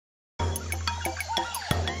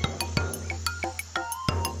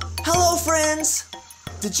friends!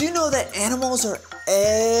 Did you know that animals are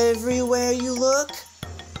everywhere you look?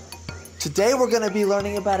 Today we're going to be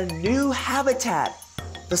learning about a new habitat,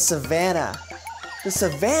 the savanna. The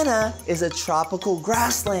savanna is a tropical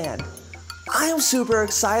grassland. I'm super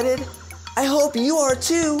excited. I hope you are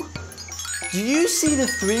too. Do you see the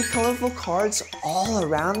 3 colorful cards all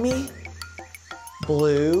around me?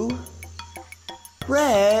 Blue,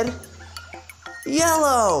 red,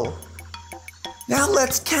 yellow. Now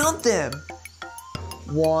let's count them.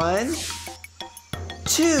 1,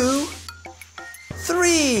 2,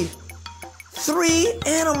 3. 3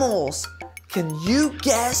 animals. Can you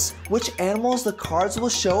guess which animals the cards will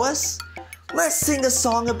show us? Let's sing a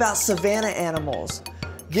song about savanna animals.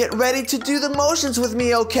 Get ready to do the motions with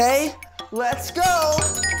me, okay? Let's go!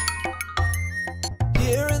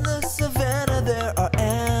 Here in the savanna there are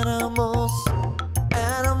animals.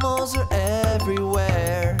 Animals are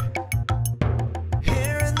everywhere.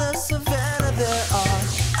 Here in the savanna there are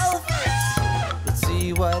elephants. Let's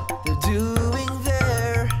see what they're doing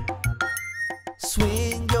there.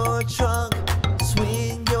 Swing your trunk,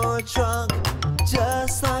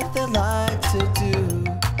 just like they like to do.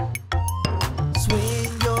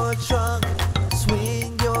 Swing your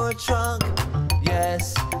trunk,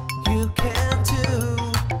 yes, you can too.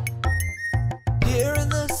 Here in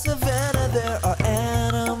the savanna there are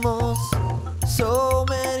animals, so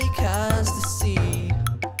many kinds to see.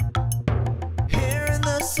 Here in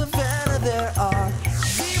the savanna there are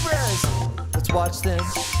zebras. Let's watch them,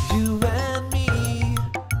 you and me.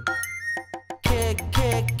 Kick,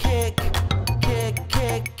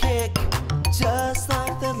 just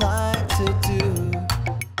like they like to do.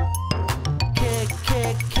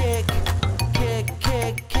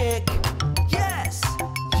 Kick, yes,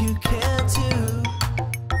 you can too.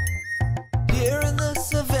 Here in the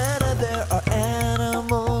savanna there are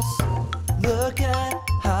animals. Look at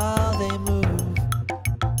how they move.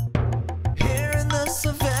 Here in the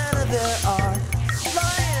savanna there are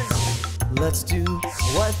lions. Let's do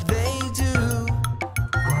what they do.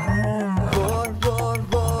 Roar, roar,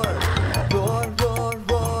 roar, roar, roar,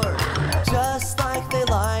 roar, just like they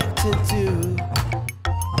like to do.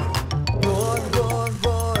 Roar, roar,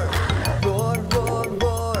 roar, roar, roar,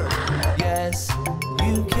 roar, yes,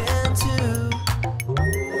 you can too.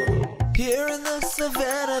 Here in the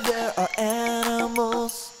savanna there are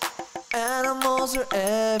animals. Animals are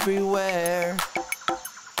everywhere.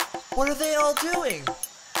 What are they all doing?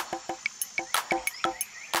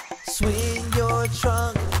 Swing your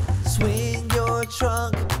trunk,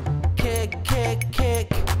 kick,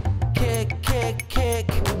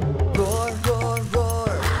 roar, roar, roar,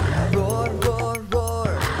 roar, roar, roar,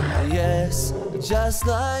 yes, just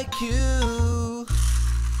like you.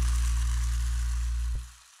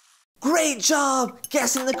 Great job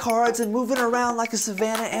guessing the cards and moving around like a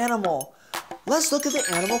savanna animal. Let's look at the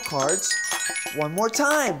animal cards one more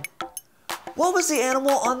time. What was the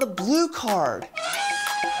animal on the blue card?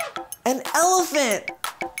 An elephant!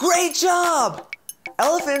 Great job!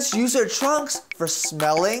 Elephants use their trunks for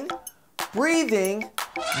smelling, breathing,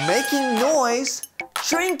 making noise,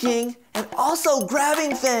 drinking, and also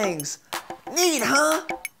grabbing things. Neat, huh?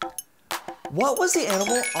 What was the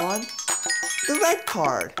animal on the red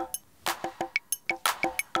card?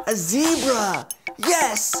 A zebra!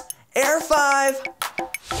 Yes! Air 5!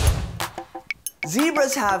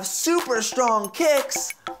 Zebras have super strong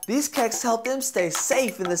kicks. These kicks help them stay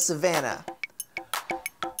safe in the savanna.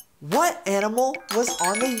 What animal was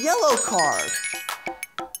on the yellow card?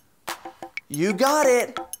 You got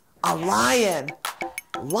it, a lion.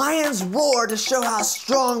 Lions roar to show how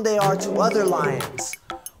strong they are to other lions.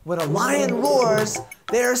 When a lion roars,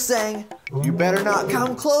 they're saying, "You better not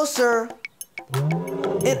come closer."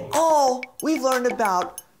 In all, we've learned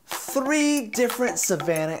about 3 different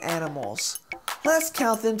savanna animals. Let's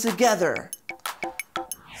count them together.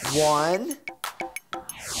 1,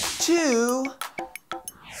 2,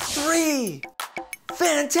 3.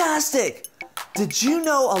 Fantastic! Did you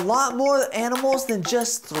know a lot more animals than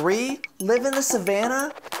just 3 live in the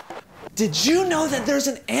savanna? Did you know that there's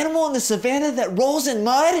an animal in the savanna that rolls in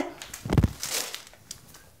mud?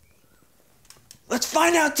 Let's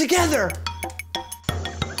find out together!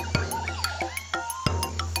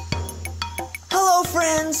 Hello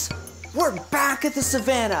friends! We're back at the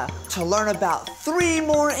savanna to learn about 3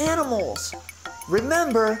 more animals.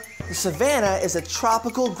 Remember, the savanna is a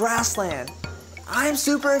tropical grassland. I'm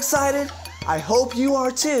super excited. I hope you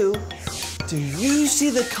are too. Do you see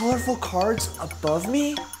the colorful cards above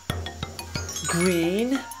me?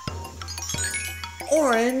 Green,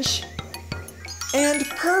 orange, and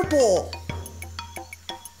purple.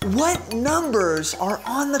 What numbers are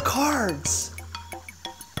on the cards?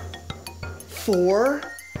 4,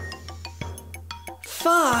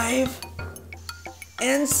 5,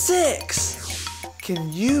 and 6.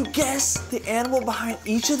 Can you guess the animal behind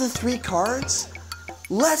each of the 3 cards?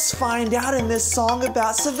 Let's find out in this song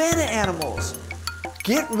about savanna animals.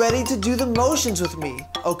 Get ready to do the motions with me,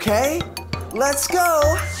 okay? Let's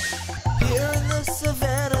go! Here in the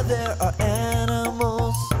savannah there are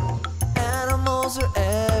animals. Animals are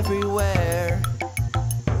everywhere.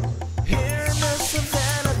 Here in the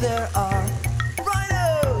savannah there are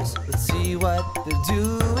rhinos. Let's see what they're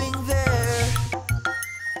doing there.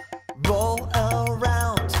 Roll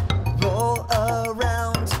around,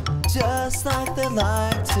 just like they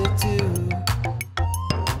like to do.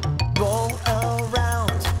 Roll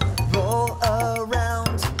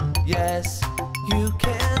around, yes, you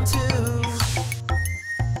can too.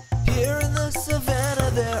 Here in the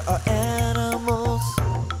savannah there are animals,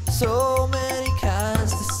 so many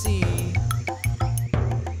kinds to see.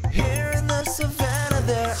 Here in the savannah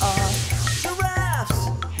there are giraffes.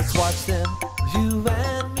 Let's watch them, you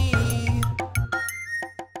and me.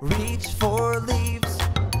 Reach for leaves,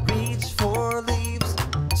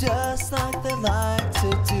 just like they like to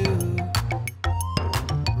do.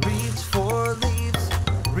 Reach for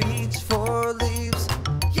leaves,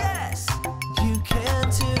 yes, you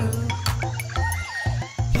can too.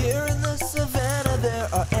 Here in the savannah there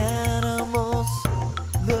are animals.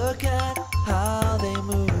 Look at how they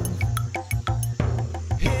move.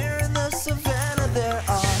 Here in the savannah there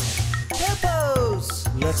are hippos.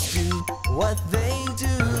 Let's do what they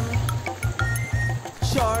do.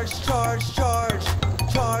 Charge,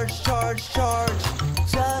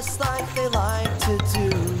 just like they like to do.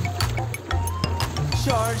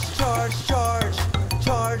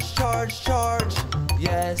 Charge,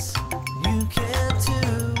 yes, you can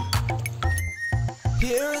too.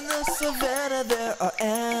 Here in the savannah there are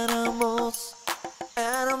animals.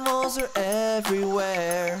 Animals are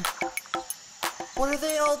everywhere. What are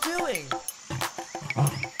they all doing?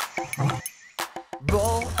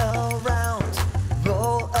 Roll around,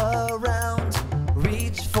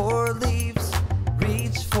 reach for leaves,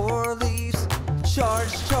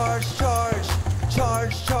 charge,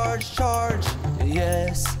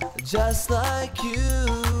 yes, just like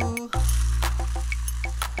you.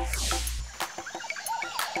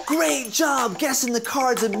 Great job guessing the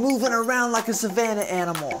cards and moving around like a savanna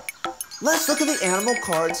animal. Let's look at the animal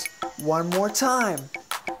cards one more time.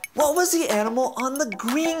 What was the animal on the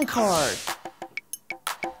green card?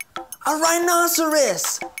 A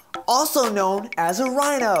rhinoceros, also known as a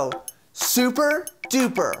rhino. Super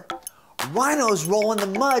duper. Rhinos roll in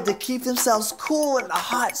the mud to keep themselves cool in the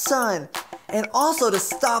hot sun and also to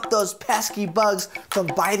stop those pesky bugs from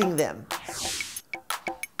biting them.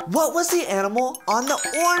 What was the animal on the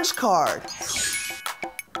orange card?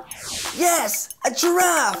 Yes, a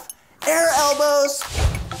giraffe. Air elbows.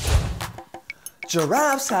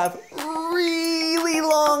 Giraffes have really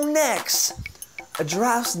long necks. A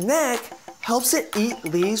giraffe's neck helps it eat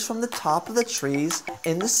leaves from the top of the trees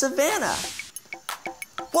in the savannah.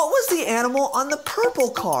 What was the animal on the purple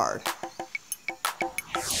card?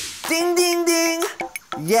 Ding, ding, ding.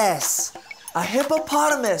 Yes, a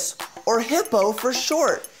hippopotamus, or hippo for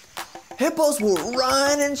short. Hippos will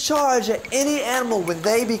run and charge at any animal when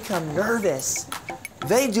they become nervous.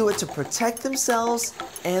 They do it to protect themselves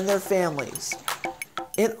and their families.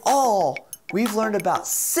 In all, we've learned about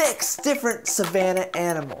 6 different savanna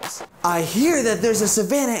animals. I hear that there's a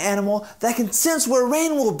savanna animal that can sense where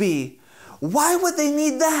rain will be. Why would they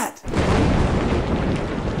need that?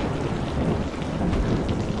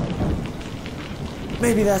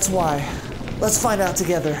 Maybe that's why. Let's find out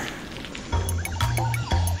together.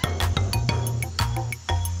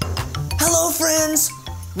 Hello friends!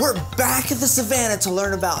 We're back at the savannah to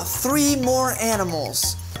learn about 3 more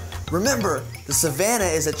animals. Remember, the savannah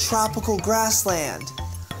is a tropical grassland.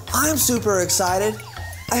 I'm super excited.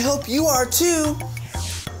 I hope you are too.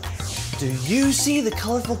 Do you see the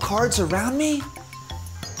colorful cards around me?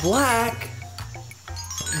 Black,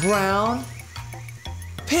 brown,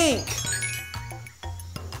 pink.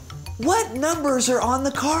 What numbers are on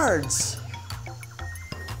the cards?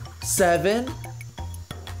 7,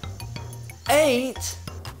 8,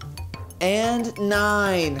 and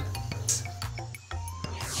 9.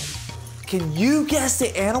 Can you guess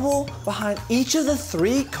the animal behind each of the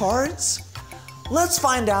 3 cards? Let's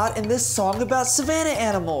find out in this song about savanna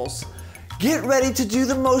animals. Get ready to do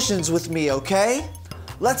the motions with me, okay?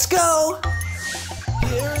 Let's go!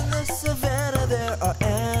 Here in the savannah there are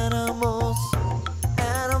animals.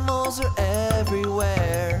 Animals are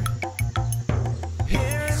everywhere.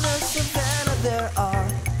 Here in the savannah there are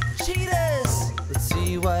cheetahs. Let's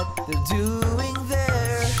see what they're doing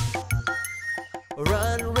there.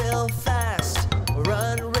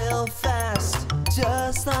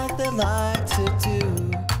 like to do.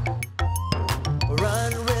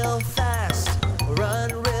 Run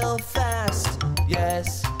real fast,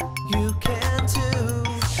 yes, you can too.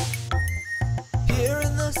 Here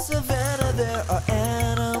in the savannah there are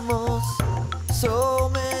animals, so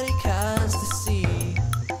many kinds to see.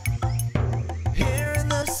 Here in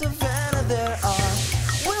the savannah there are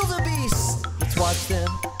wildebeests, let's watch them,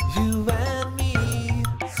 you and me.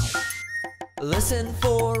 Listen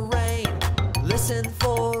for rain,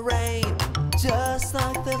 just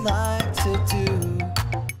like they like to do.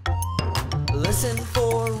 Listen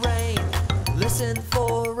for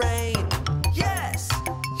rain, yes,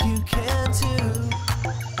 you can too.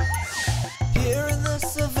 Here in the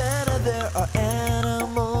savannah there are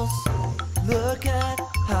animals, look at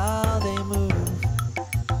how they move.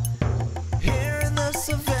 Here in the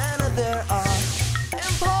savannah there are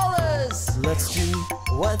Impalas, let's do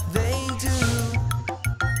what they do.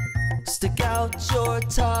 Stick out your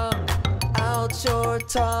tongue,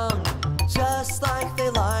 just like they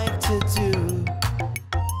like to do.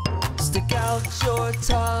 Stick out your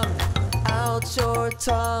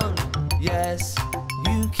tongue, yes,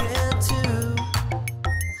 you can too.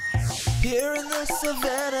 Here in the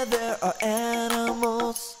savannah there are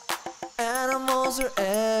animals are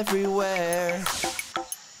everywhere.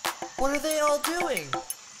 What are they all doing?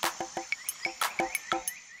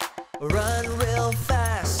 Run real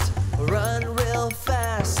fast,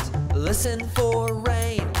 listen for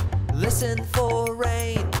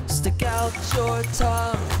rain, stick out your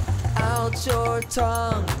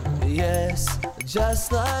tongue, yes,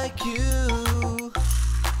 just like you.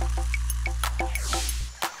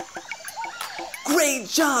 Great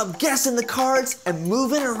job guessing the cards and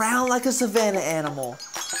moving around like a savanna animal.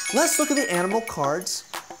 Let's look at the animal cards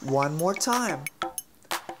one more time.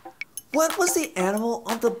 What was the animal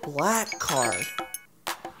on the black card?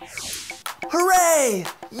 Hooray!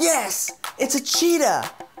 Yes, it's a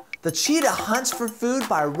cheetah. The cheetah hunts for food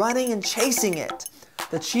by running and chasing it.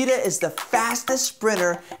 The cheetah is the fastest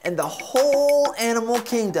sprinter in the whole animal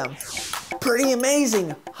kingdom. Pretty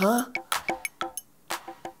amazing, huh?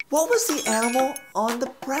 What was the animal on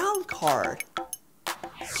the brown card?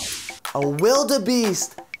 A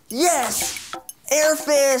wildebeest. Yes, air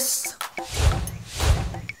fist.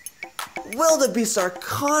 Wildebeests are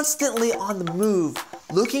constantly on the move,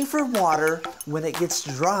 looking for water when it gets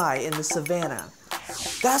dry in the savannah.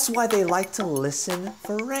 That's why they like to listen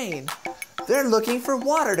for rain. They're looking for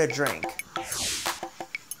water to drink.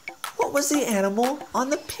 What was the animal on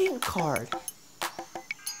the pink card?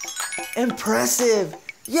 Impressive!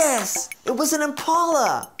 Yes, it was an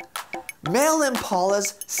impala. Male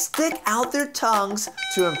impalas stick out their tongues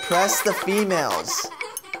to impress the females.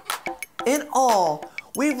 In all,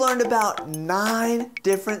 we've learned about 9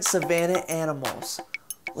 different savanna animals.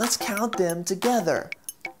 Let's count them together.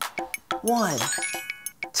 1,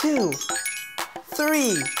 2,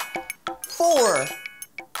 3, 4,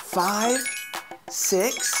 5,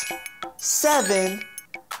 6, 7,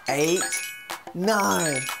 8,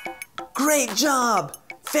 9. Great job!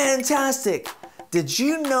 Fantastic! Did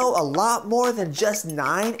you know a lot more than just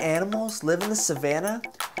 9 animals live in the savannah?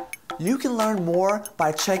 You can learn more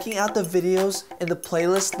by checking out the videos in the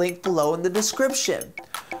playlist linked below in the description.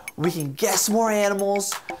 We can guess more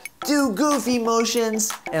animals, do goofy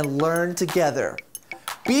motions, and learn together.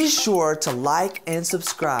 Be sure to like and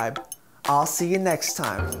subscribe. I'll see you next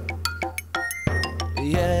time.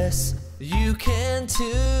 Yes, you can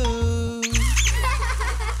too.